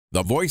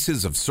The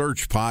Voices of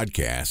Search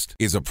podcast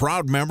is a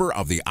proud member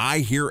of the I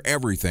Hear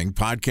Everything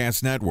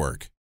podcast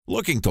network.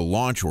 Looking to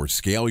launch or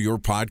scale your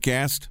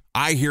podcast?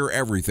 I Hear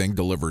Everything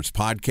delivers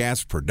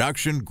podcast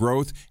production,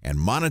 growth, and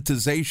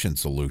monetization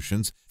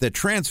solutions that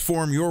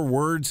transform your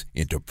words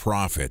into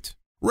profit.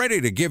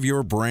 Ready to give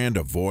your brand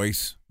a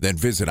voice? Then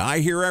visit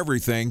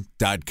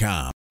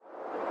iheareverything.com.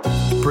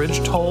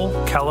 Bridge toll,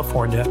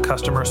 California,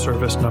 customer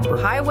service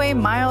number. Highway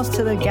miles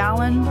to the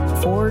gallon,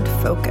 Ford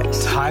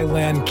Focus.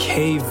 Thailand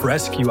cave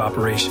rescue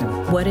operation.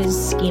 What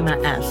is Schema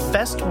F?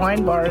 Best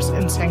wine bars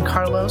in San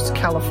Carlos,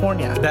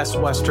 California. Best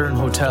Western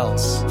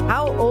hotels.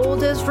 How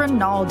old is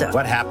Ronaldo?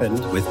 What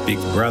happened with Big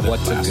Brother?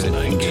 What's a good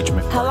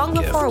engagement? How long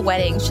before a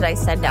wedding should I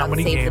send out How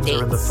many save games the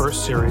dates? are in the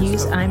first series?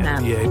 Use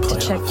IMAP to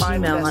check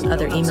email on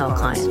other email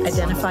clients.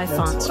 Identify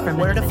fonts from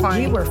where to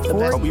find You were the 4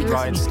 best years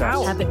and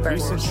haven't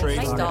burned.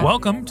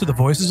 Welcome to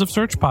the Voices of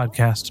Search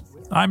podcast.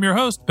 I'm your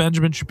host,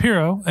 Benjamin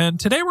Shapiro, and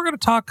today we're going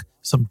to talk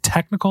some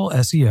technical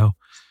SEO.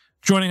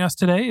 Joining us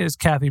today is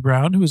Kathy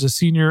Brown, who is a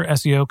senior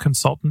SEO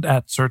consultant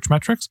at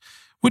Searchmetrics,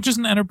 which is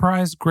an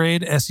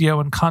enterprise-grade SEO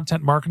and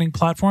content marketing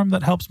platform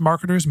that helps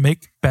marketers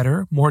make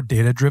better, more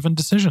data-driven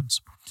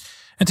decisions.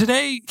 And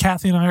today,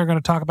 Kathy and I are going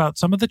to talk about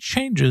some of the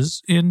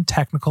changes in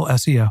technical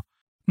SEO.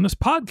 And this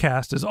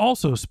podcast is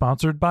also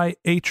sponsored by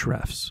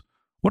Ahrefs.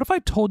 What if I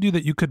told you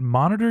that you could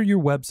monitor your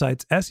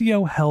website's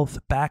SEO health,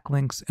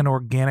 backlinks, and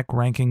organic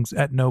rankings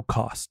at no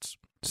costs?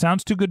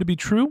 Sounds too good to be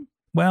true?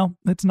 Well,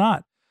 it's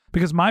not,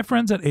 because my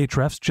friends at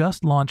Ahrefs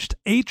just launched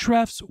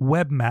Ahrefs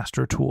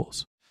Webmaster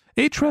Tools.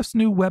 Ahrefs'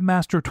 new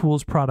Webmaster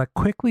Tools product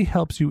quickly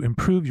helps you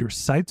improve your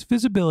site's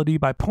visibility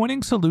by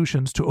pointing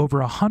solutions to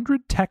over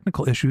 100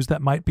 technical issues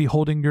that might be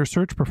holding your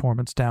search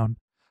performance down.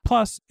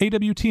 Plus,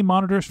 AWT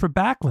monitors for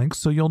backlinks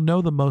so you'll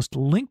know the most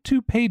linked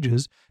to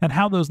pages and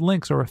how those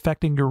links are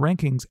affecting your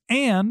rankings.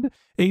 And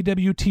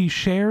AWT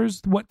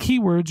shares what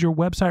keywords your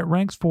website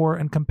ranks for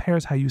and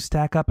compares how you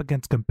stack up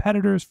against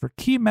competitors for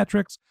key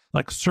metrics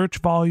like search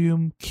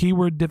volume,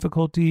 keyword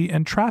difficulty,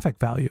 and traffic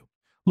value.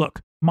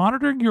 Look,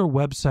 monitoring your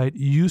website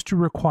used to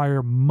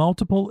require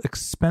multiple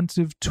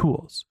expensive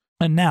tools.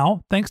 And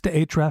now, thanks to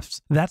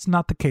Ahrefs, that's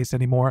not the case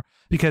anymore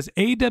because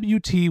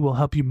AWT will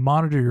help you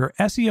monitor your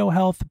SEO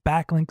health,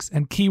 backlinks,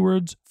 and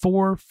keywords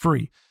for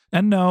free.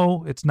 And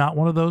no, it's not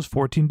one of those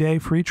 14-day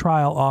free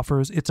trial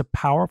offers. It's a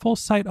powerful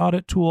site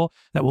audit tool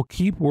that will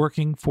keep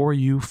working for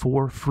you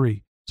for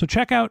free. So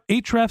check out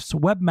Ahrefs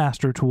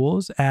Webmaster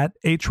Tools at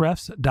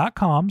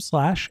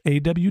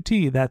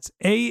ahrefs.com/AWT. That's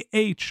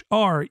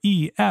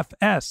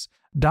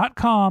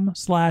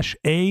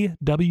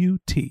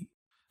ahrefs.com/AWT.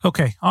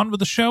 Okay, on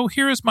with the show.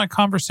 Here is my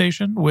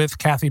conversation with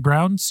Kathy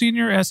Brown,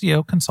 Senior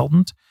SEO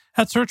Consultant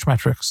at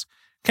Searchmetrics.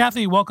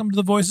 Kathy, welcome to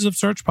the Voices of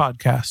Search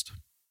podcast.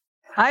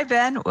 Hi,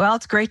 Ben. Well,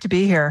 it's great to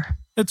be here.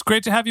 It's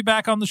great to have you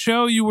back on the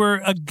show. You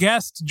were a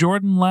guest.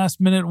 Jordan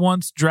last minute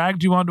once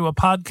dragged you onto a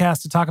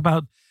podcast to talk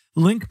about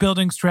link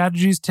building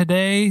strategies.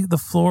 Today, the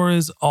floor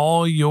is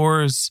all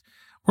yours.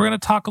 We're going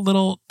to talk a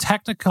little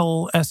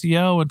technical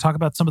SEO and talk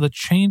about some of the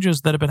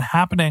changes that have been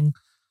happening.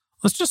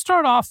 Let's just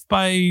start off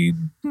by,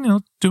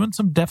 doing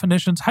some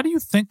definitions. How do you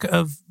think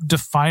of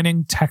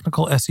defining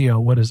technical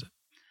SEO? What is it?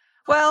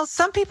 Well,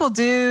 some people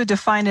do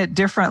define it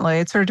differently.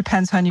 It sort of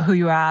depends on who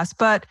you ask.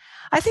 But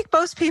I think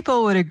most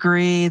people would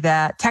agree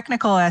that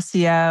technical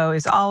SEO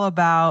is all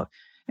about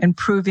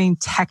improving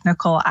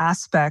technical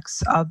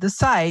aspects of the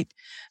site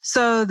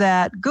so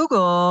that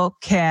Google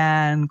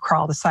can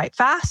crawl the site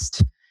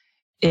fast.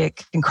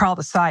 It can crawl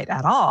the site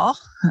at all,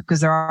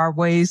 because there are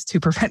ways to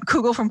prevent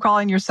Google from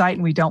crawling your site,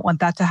 and we don't want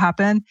that to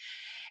happen.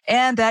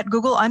 And that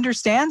Google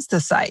understands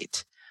the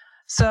site.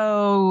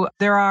 So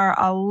there are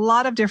a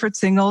lot of different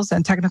signals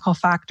and technical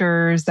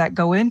factors that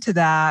go into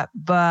that,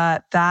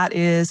 but that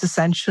is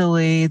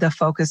essentially the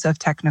focus of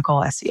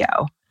technical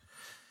SEO.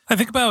 I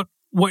think about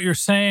what you're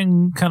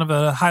saying, kind of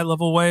a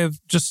high-level way of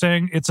just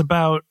saying it's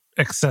about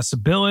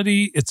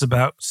accessibility, it's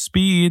about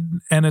speed,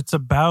 and it's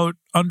about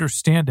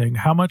understanding.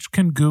 How much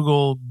can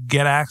Google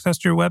get access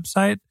to your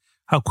website?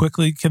 How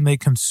quickly can they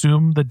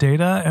consume the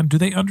data? And do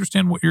they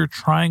understand what you're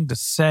trying to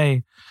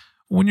say?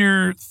 When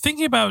you're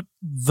thinking about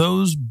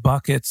those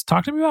buckets,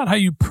 talk to me about how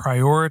you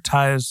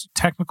prioritize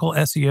technical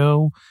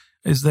SEO.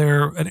 Is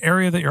there an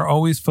area that you're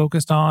always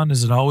focused on?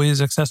 Is it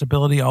always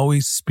accessibility,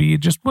 always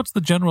speed? Just what's the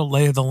general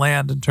lay of the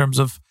land in terms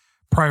of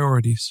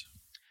priorities?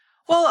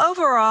 Well,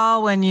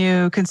 overall, when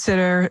you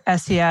consider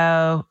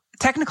SEO,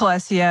 technical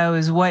SEO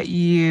is what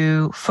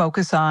you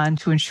focus on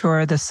to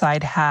ensure the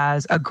site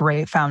has a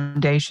great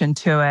foundation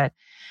to it.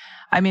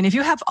 I mean, if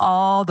you have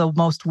all the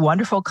most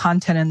wonderful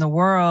content in the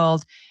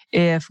world,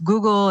 if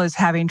Google is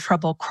having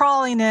trouble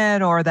crawling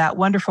it, or that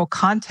wonderful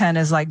content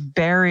is like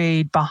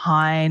buried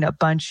behind a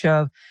bunch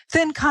of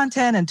thin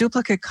content and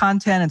duplicate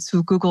content, and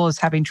so Google is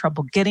having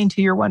trouble getting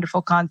to your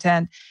wonderful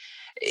content,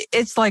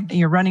 it's like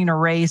you're running a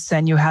race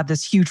and you have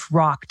this huge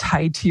rock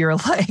tied to your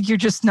leg. You're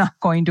just not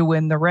going to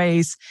win the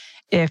race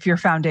if your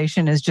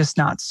foundation is just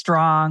not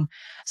strong.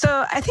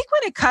 So I think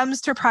when it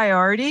comes to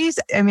priorities,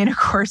 I mean, of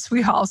course,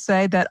 we all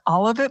say that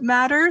all of it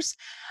matters.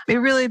 It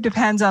really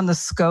depends on the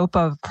scope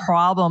of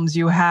problems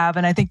you have.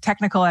 And I think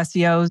technical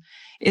SEO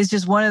is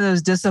just one of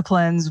those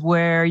disciplines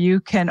where you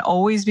can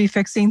always be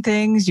fixing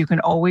things. You can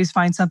always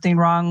find something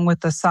wrong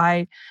with the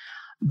site.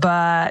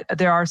 But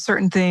there are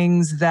certain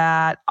things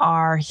that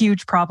are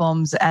huge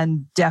problems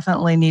and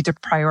definitely need to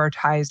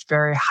prioritize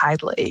very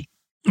highly.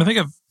 I think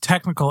of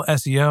technical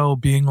SEO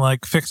being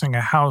like fixing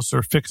a house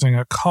or fixing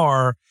a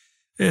car.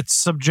 It's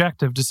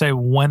subjective to say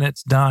when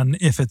it's done,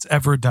 if it's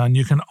ever done.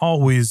 You can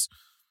always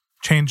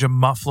change a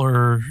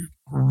muffler,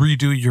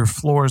 redo your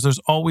floors. There's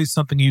always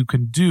something you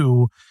can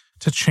do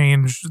to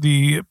change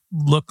the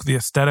look, the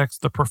aesthetics,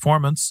 the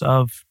performance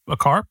of a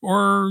car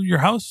or your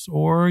house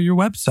or your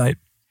website.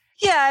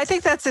 Yeah, I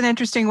think that's an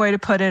interesting way to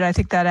put it. I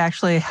think that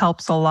actually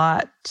helps a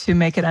lot to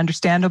make it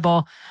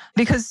understandable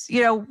because,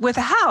 with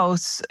a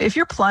house, if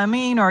your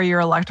plumbing or your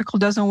electrical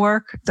doesn't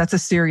work, that's a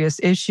serious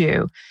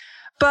issue.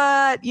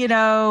 But,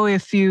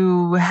 if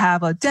you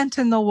have a dent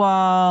in the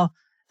wall,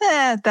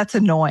 that's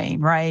annoying,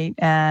 right?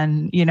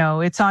 And,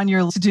 it's on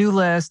your to-do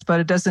list, but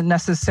it doesn't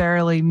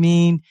necessarily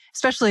mean,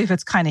 especially if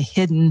it's kind of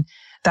hidden,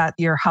 that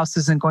your house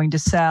isn't going to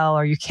sell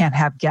or you can't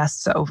have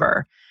guests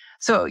over.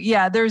 So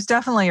yeah, there's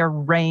definitely a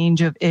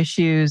range of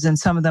issues and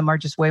some of them are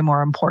just way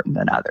more important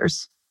than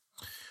others.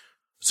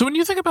 So when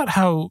you think about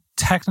how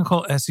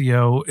technical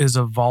SEO is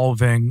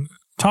evolving,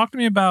 talk to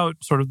me about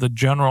sort of the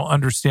general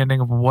understanding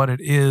of what it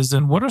is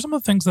and what are some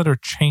of the things that are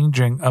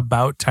changing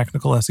about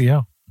technical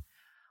SEO?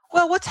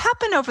 Well, what's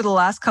happened over the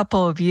last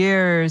couple of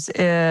years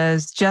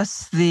is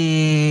just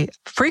the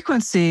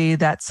frequency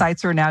that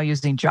sites are now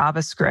using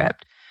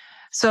JavaScript.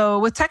 So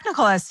with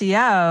technical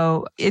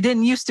SEO, it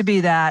didn't used to be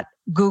that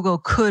Google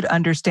could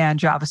understand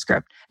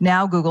JavaScript.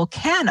 Now Google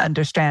can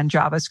understand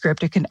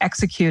JavaScript. It can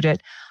execute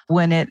it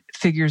when it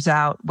figures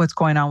out what's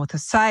going on with the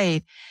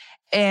site.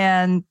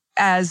 And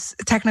as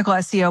technical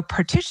SEO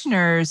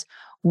practitioners,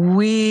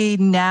 we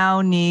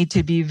now need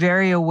to be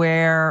very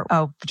aware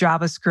of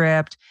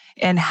JavaScript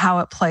and how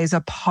it plays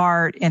a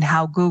part in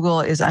how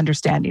Google is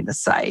understanding the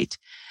site.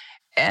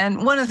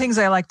 And one of the things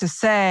I like to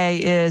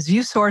say is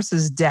view source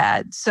is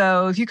dead.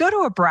 So if you go to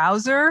a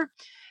browser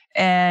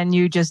and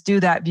you just do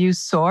that view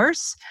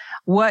source,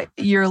 what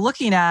you're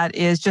looking at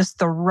is just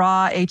the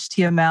raw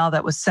HTML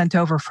that was sent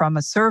over from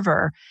a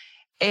server.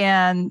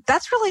 And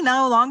that's really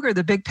no longer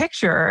the big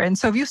picture. And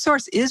so view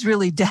source is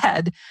really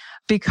dead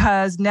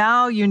because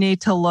now you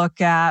need to look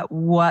at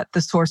what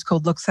the source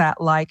code looks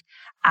at like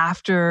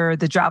after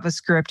the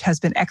JavaScript has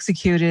been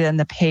executed and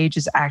the page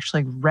is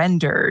actually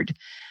rendered.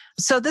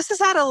 So this has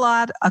had a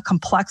lot of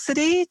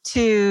complexity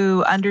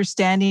to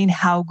understanding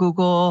how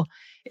Google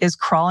is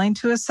crawling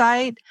to a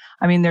site.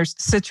 I mean, there's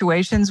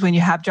situations when you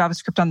have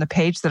JavaScript on the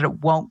page that it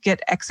won't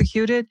get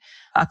executed.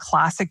 A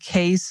classic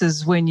case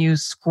is when you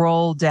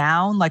scroll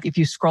down, like if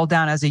you scroll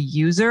down as a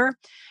user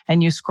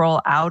and you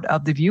scroll out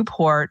of the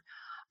viewport,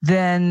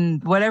 then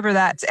whatever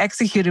that's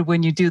executed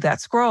when you do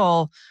that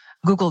scroll,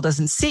 Google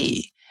doesn't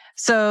see.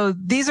 So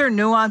these are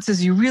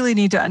nuances you really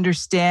need to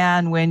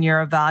understand when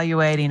you're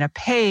evaluating a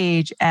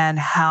page and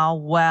how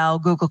well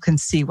Google can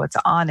see what's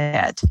on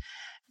it.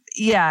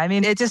 Yeah, I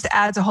mean, it just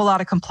adds a whole lot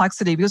of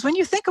complexity because when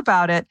you think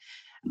about it,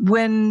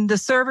 when the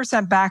server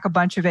sent back a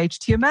bunch of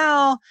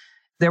HTML,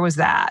 there was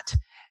that.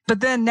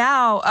 But then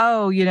now,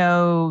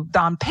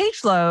 on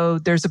page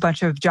load, there's a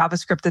bunch of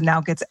JavaScript that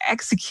now gets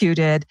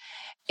executed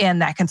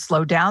and that can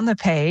slow down the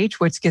page,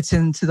 which gets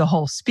into the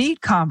whole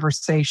speed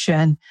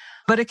conversation.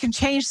 But it can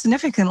change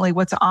significantly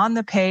what's on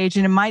the page,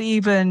 and it might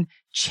even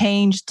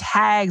change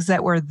tags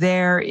that were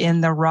there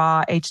in the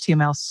raw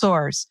HTML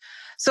source.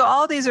 So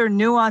all these are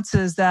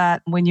nuances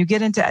that when you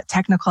get into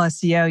technical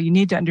SEO, you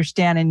need to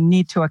understand and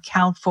need to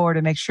account for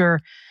to make sure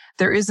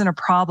there isn't a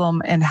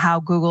problem in how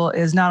Google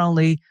is not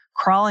only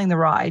crawling the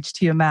raw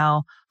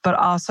HTML, but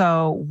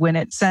also when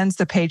it sends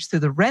the page through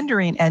the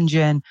rendering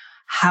engine,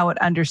 how it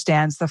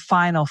understands the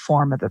final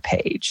form of the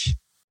page.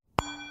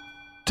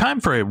 Time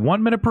for a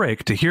 1-minute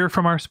break to hear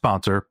from our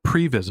sponsor,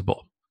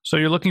 Previsible. So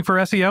you're looking for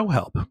SEO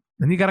help,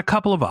 and you got a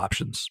couple of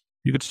options.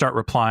 You could start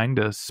replying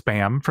to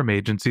spam from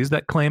agencies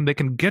that claim they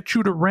can get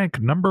you to rank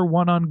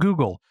 #1 on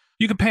Google.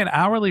 You can pay an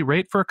hourly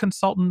rate for a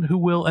consultant who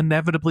will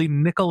inevitably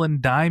nickel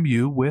and dime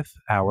you with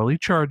hourly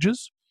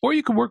charges. Or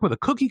you can work with a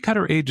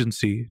cookie-cutter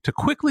agency to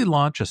quickly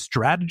launch a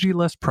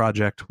strategy-less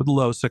project with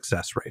low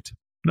success rate.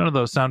 None of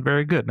those sound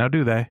very good, now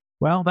do they?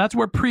 Well, that's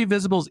where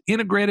Previsible's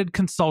integrated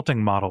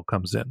consulting model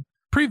comes in.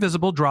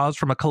 Previsible draws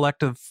from a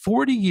collective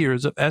 40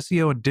 years of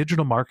SEO and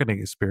digital marketing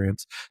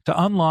experience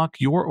to unlock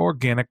your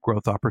organic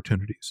growth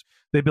opportunities.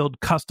 They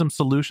build custom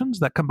solutions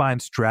that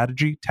combine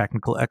strategy,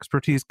 technical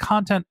expertise,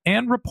 content,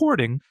 and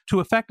reporting to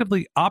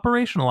effectively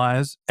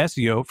operationalize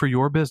SEO for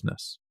your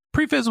business.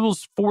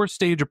 Previsible's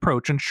 4-stage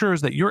approach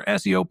ensures that your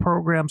SEO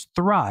programs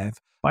thrive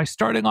by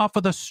starting off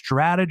with a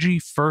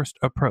strategy-first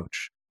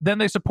approach. Then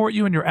they support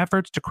you in your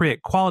efforts to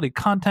create quality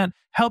content,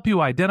 help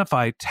you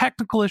identify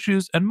technical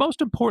issues, and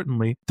most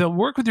importantly, they'll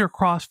work with your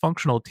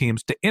cross-functional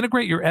teams to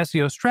integrate your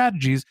SEO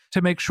strategies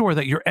to make sure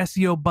that your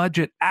SEO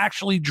budget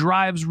actually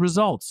drives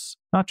results,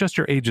 not just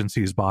your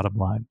agency's bottom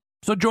line.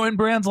 So join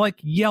brands like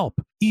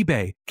Yelp,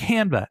 eBay,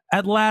 Canva,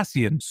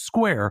 Atlassian,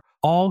 Square,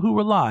 all who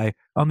rely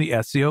on the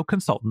SEO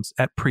consultants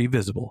at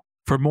Previsible.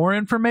 For more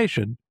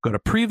information, go to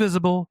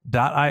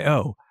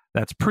previsible.io.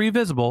 That's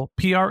Previsible,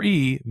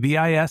 Previsible.io.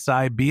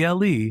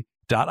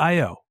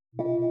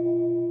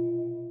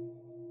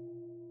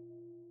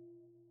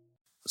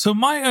 So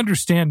my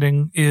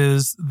understanding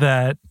is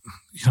that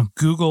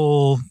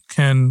Google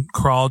can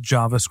crawl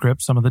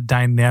JavaScript, some of the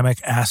dynamic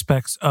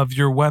aspects of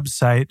your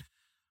website,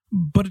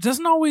 but it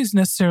doesn't always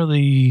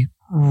necessarily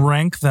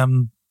rank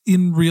them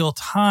in real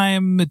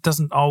time. It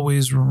doesn't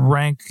always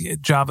rank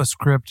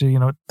JavaScript.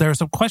 There are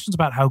some questions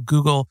about how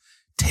Google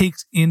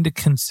takes into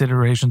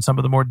consideration some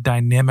of the more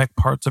dynamic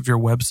parts of your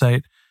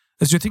website.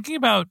 As you're thinking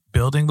about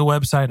building the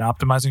website,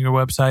 optimizing your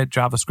website,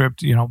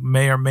 JavaScript,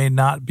 may or may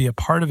not be a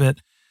part of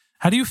it.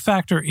 How do you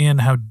factor in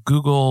how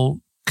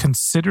Google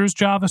considers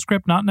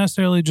JavaScript, not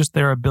necessarily just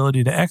their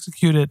ability to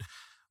execute it,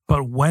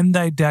 but when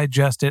they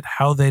digest it,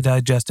 how they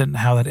digest it, and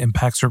how that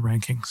impacts your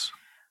rankings?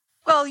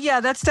 Well, yeah,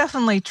 that's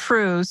definitely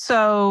true.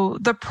 So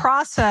the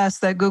process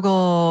that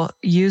Google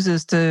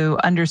uses to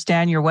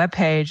understand your web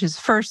page is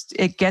first,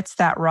 it gets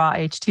that raw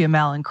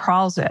HTML and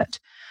crawls it.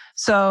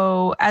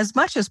 So as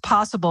much as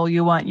possible,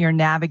 you want your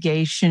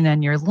navigation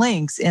and your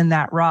links in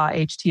that raw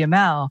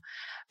HTML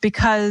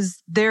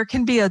because there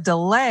can be a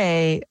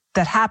delay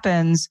that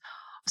happens.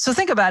 So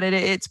think about it.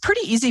 It's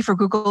pretty easy for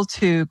Google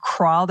to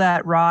crawl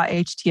that raw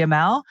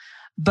HTML.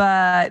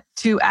 But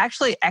to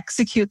actually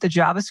execute the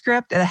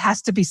JavaScript, it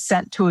has to be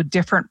sent to a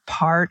different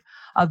part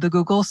of the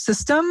Google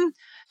system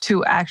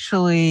to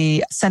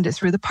actually send it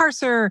through the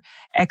parser,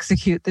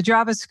 execute the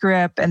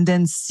JavaScript, and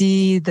then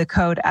see the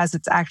code as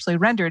it's actually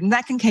rendered. And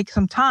that can take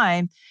some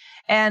time.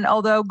 And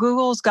although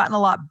Google's gotten a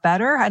lot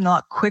better and a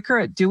lot quicker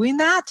at doing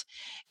that,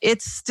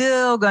 it's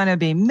still going to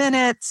be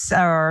minutes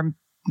or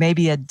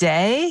maybe a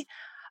day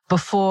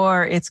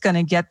before it's going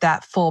to get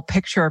that full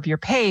picture of your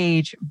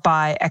page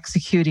by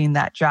executing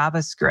that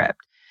JavaScript.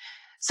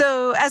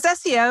 So as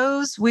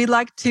SEOs, we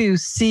like to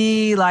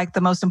see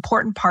the most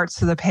important parts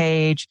of the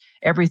page,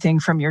 everything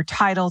from your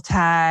title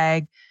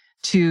tag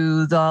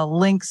to the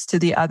links to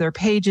the other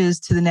pages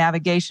to the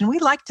navigation. We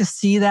like to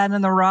see that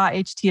in the raw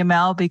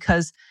HTML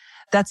because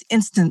that's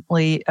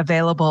instantly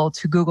available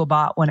to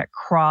Googlebot when it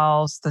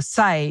crawls the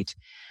site.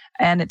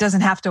 And it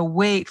doesn't have to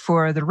wait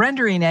for the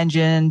rendering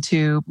engine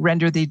to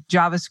render the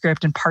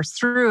JavaScript and parse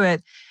through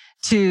it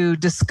to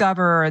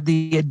discover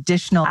the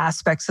additional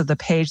aspects of the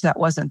page that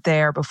wasn't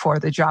there before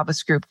the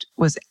JavaScript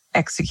was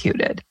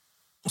executed.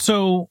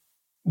 So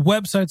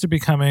websites are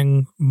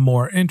becoming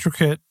more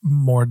intricate,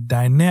 more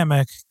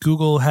dynamic.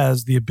 Google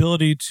has the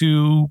ability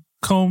to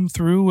comb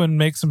through and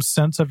make some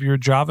sense of your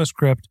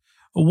JavaScript.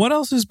 What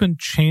else has been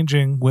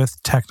changing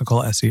with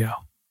technical SEO?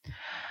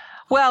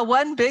 Well,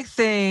 one big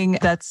thing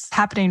that's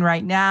happening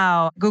right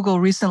now, Google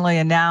recently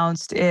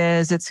announced,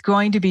 is it's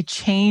going to be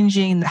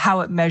changing how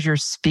it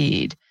measures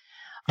speed.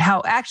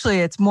 How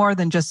actually it's more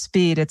than just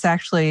speed. It's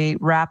actually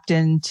wrapped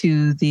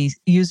into the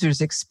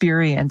user's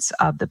experience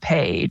of the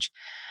page.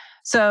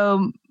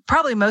 So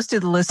probably most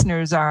of the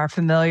listeners are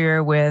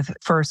familiar with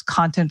first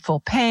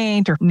contentful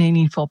paint or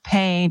meaningful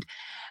paint.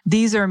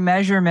 These are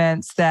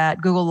measurements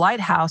that Google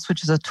Lighthouse,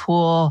 which is a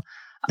tool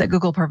that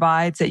Google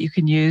provides that you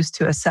can use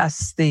to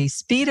assess the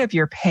speed of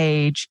your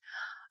page.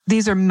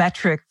 These are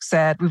metrics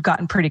that we've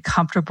gotten pretty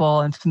comfortable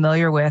and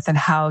familiar with and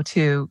how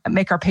to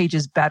make our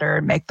pages better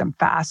and make them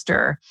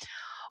faster.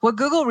 What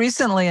Google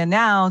recently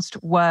announced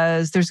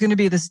was there's going to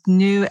be this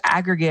new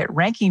aggregate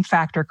ranking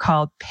factor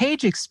called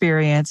page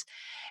experience.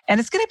 And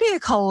it's going to be a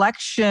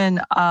collection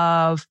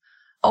of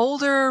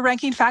older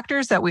ranking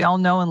factors that we all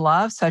know and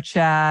love, such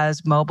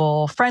as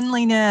mobile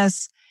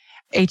friendliness,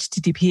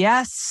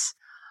 HTTPS,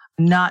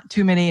 not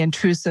too many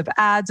intrusive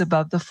ads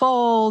above the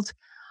fold.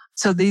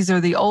 So these are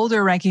the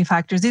older ranking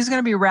factors. These are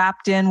going to be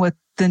wrapped in with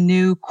the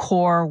new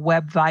core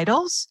web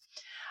vitals.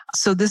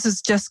 So this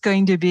is just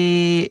going to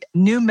be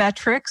new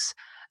metrics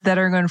that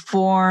are going to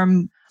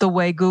form the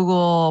way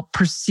Google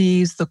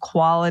perceives the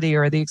quality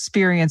or the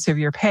experience of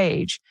your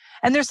page.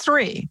 And there's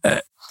three.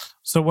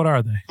 So what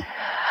are they?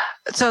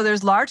 So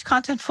there's large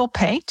contentful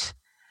paint.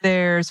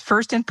 There's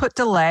first input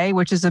delay,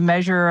 which is a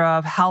measure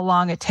of how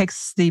long it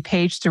takes the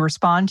page to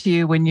respond to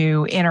you when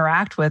you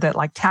interact with it,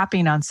 like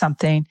tapping on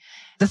something.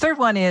 The third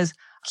one is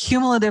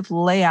cumulative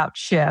layout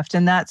shift.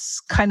 And that's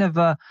kind of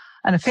a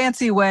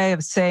fancy way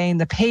of saying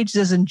the page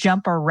doesn't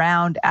jump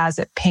around as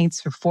it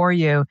paints for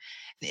you.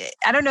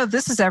 I don't know if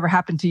this has ever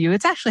happened to you.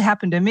 It's actually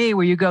happened to me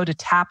where you go to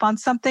tap on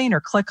something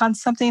or click on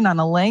something on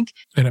a link.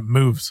 And it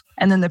moves.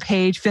 And then the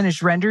page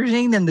finished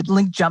rendering and the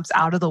link jumps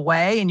out of the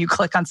way and you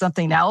click on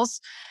something else.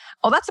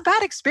 Oh, that's a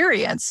bad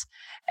experience.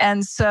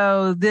 And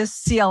so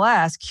this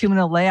CLS,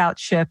 cumulative layout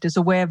shift, is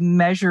a way of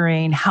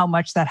measuring how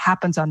much that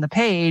happens on the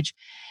page.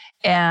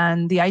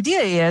 And the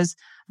idea is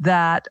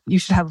that you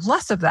should have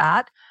less of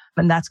that.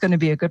 And that's going to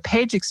be a good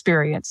page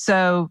experience.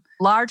 So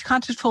large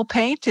contextual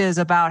paint is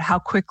about how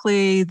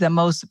quickly the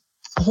most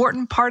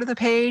important part of the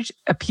page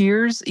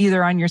appears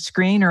either on your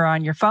screen or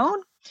on your phone.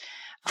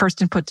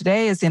 First input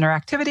today is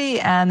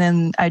interactivity. And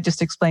then I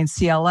just explained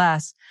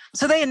CLS.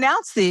 So they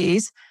announced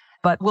these,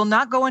 but will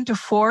not go into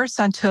force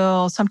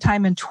until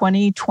sometime in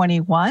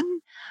 2021.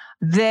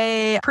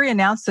 They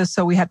pre-announced this,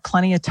 so we had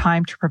plenty of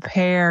time to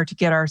prepare to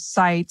get our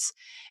sites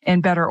in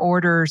better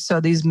order so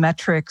these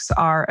metrics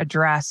are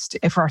addressed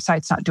if our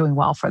site's not doing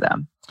well for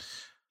them.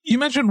 You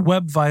mentioned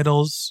Web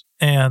Vitals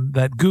and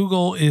that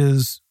Google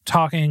is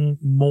talking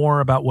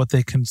more about what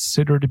they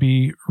consider to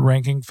be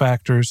ranking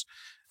factors.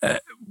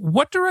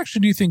 What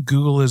direction do you think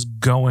Google is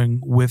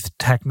going with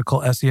technical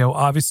SEO?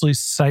 Obviously,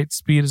 site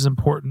speed is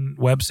important.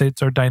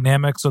 Websites are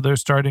dynamic, so they're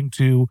starting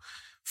to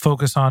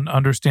focus on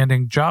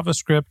understanding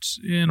JavaScript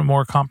in a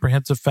more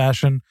comprehensive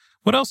fashion.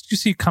 What else do you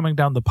see coming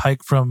down the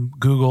pike from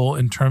Google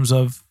in terms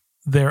of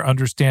their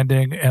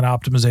understanding and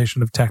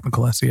optimization of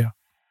technical SEO?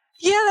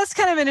 Yeah, that's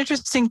kind of an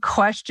interesting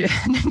question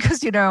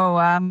because,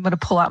 I'm going to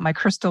pull out my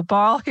crystal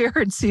ball here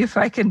and see if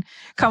I can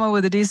come up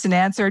with a decent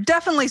answer.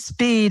 Definitely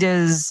speed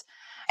is,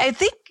 I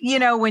think,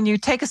 when you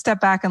take a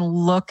step back and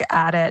look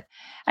at it,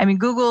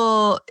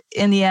 Google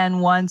in the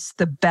end wants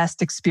the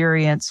best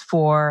experience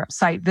for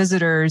site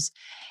visitors.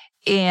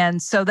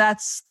 And so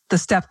that's the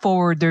step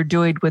forward they're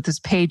doing with this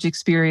page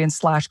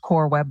experience /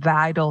 core web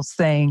vitals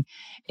thing,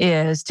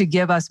 is to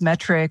give us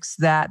metrics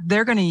that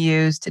they're going to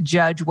use to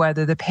judge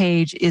whether the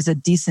page is a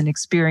decent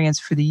experience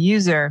for the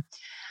user.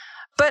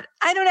 But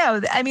I don't know.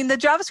 The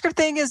JavaScript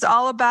thing is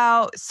all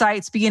about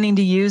sites beginning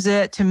to use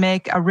it to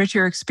make a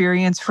richer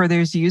experience for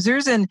their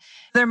users. And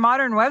they're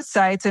modern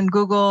websites, and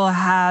Google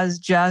has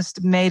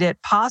just made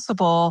it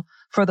possible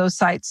for those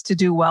sites to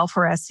do well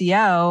for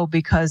SEO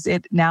because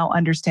it now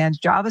understands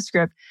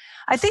JavaScript.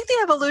 I think the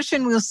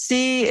evolution we'll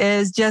see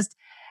is just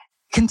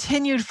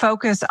continued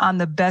focus on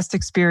the best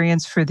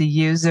experience for the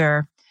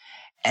user.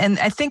 And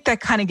I think that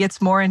kind of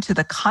gets more into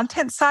the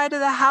content side of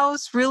the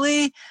house,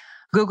 really.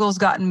 Google's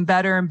gotten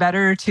better and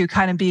better to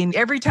kind of being,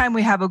 every time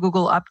we have a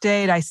Google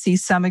update, I see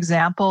some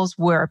examples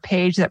where a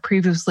page that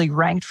previously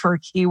ranked for a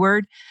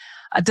keyword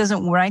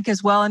doesn't rank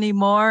as well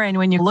anymore. And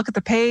when you look at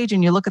the page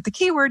and you look at the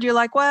keyword, you're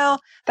like, well,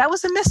 that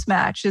was a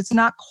mismatch. It's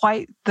not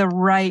quite the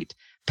right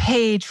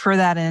page for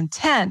that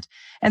intent.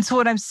 And so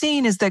what I'm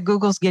seeing is that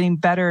Google's getting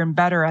better and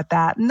better at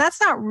that. And that's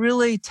not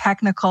really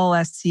technical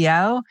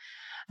SEO.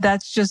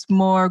 That's just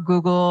more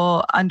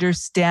Google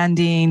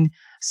understanding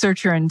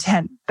searcher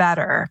intent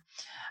better.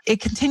 It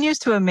continues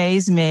to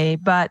amaze me,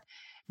 but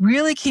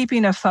really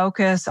keeping a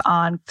focus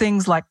on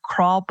things like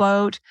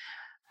Crawlboat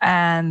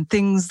and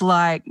things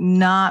like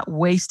not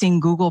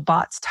wasting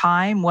Googlebot's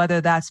time,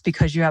 whether that's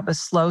because you have a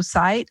slow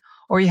site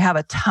or you have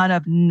a ton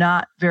of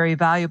not very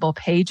valuable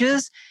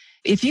pages.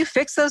 If you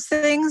fix those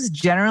things,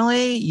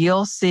 generally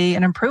you'll see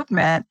an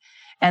improvement,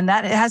 and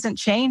that hasn't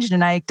changed,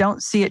 and I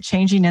don't see it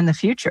changing in the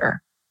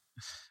future.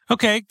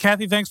 Okay,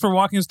 Kathy, thanks for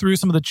walking us through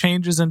some of the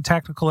changes in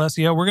technical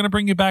SEO. We're going to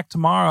bring you back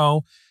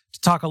tomorrow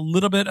to talk a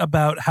little bit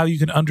about how you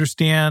can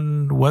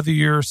understand whether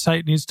your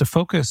site needs to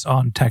focus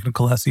on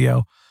technical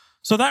SEO.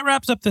 So that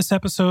wraps up this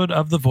episode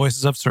of the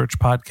Voices of Search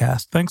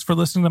podcast. Thanks for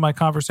listening to my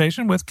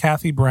conversation with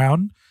Kathy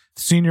Brown,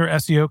 Senior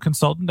SEO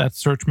Consultant at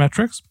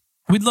Searchmetrics.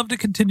 We'd love to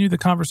continue the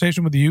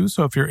conversation with you,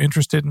 so if you're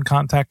interested in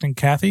contacting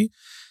Kathy,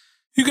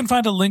 you can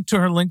find a link to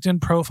her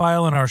LinkedIn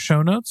profile in our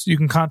show notes. You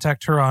can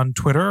contact her on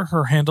Twitter.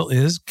 Her handle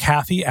is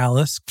Kathy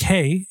Alice,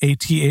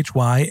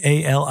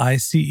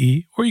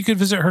 KATHYALICE, or you can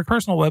visit her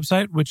personal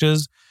website, which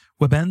is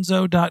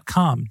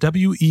webenso.com,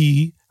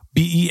 WEBENSO.com.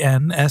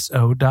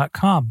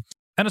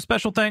 And a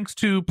special thanks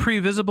to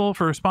Previsible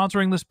for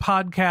sponsoring this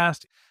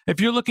podcast. If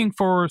you're looking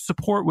for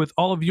support with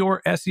all of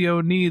your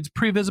SEO needs,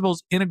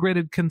 Previsible's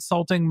integrated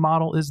consulting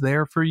model is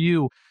there for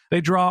you.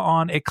 They draw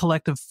on a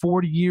collective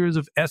 40 years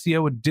of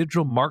SEO and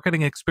digital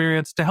marketing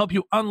experience to help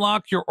you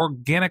unlock your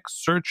organic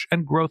search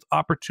and growth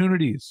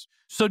opportunities.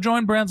 So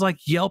join brands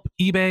like Yelp,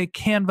 eBay,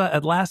 Canva,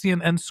 Atlassian,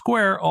 and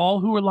Square,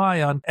 all who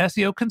rely on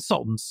SEO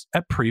consultants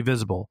at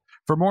Previsible.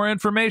 For more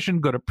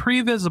information, go to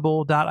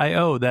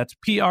previsible.io. That's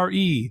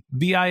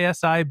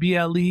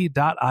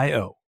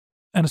previsible.io.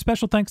 And a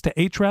special thanks to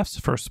Ahrefs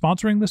for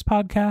sponsoring this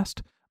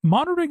podcast.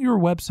 Monitoring your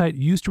website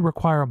used to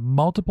require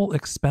multiple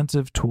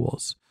expensive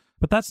tools,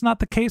 but that's not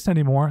the case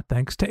anymore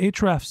thanks to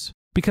Ahrefs,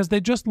 because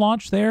they just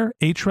launched their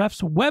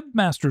Ahrefs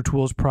Webmaster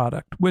Tools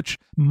product, which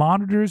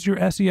monitors your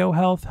SEO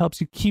health,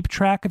 helps you keep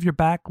track of your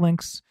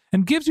backlinks,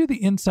 and gives you the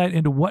insight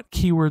into what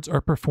keywords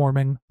are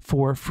performing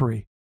for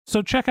free.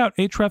 So check out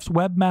Ahrefs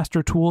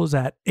Webmaster Tools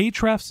at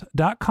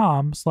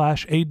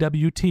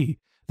ahrefs.com/AWT.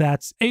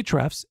 That's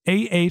Ahrefs,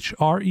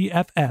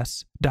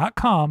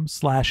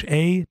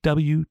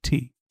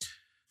 AHREFS.com/AWT.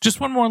 Just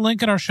one more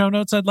link in our show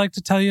notes I'd like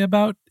to tell you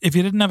about. If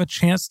you didn't have a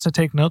chance to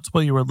take notes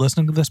while you were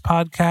listening to this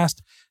podcast,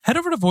 head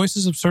over to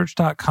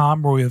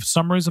voicesofsearch.com, where we have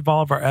summaries of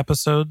all of our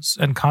episodes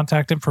and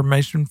contact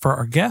information for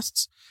our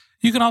guests.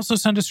 You can also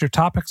send us your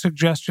topic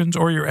suggestions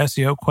or your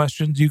SEO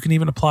questions. You can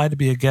even apply to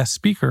be a guest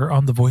speaker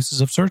on the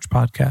Voices of Search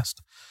podcast.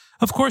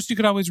 Of course, you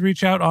could always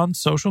reach out on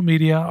social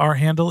media. Our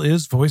handle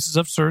is Voices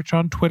of Search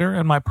on Twitter,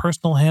 and my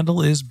personal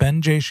handle is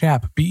Ben J.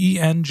 Shap,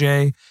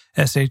 BenJShap.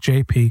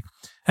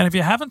 And if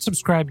you haven't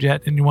subscribed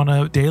yet and you want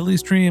a daily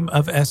stream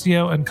of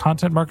SEO and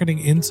content marketing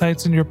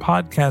insights in your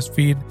podcast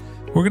feed,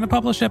 we're going to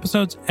publish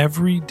episodes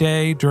every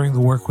day during the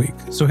work week.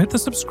 So hit the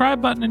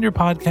subscribe button in your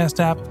podcast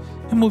app,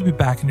 and we'll be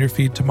back in your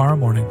feed tomorrow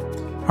morning.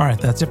 All right,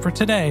 that's it for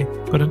today.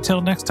 But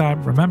until next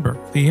time, remember,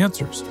 the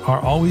answers are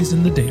always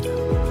in the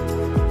data.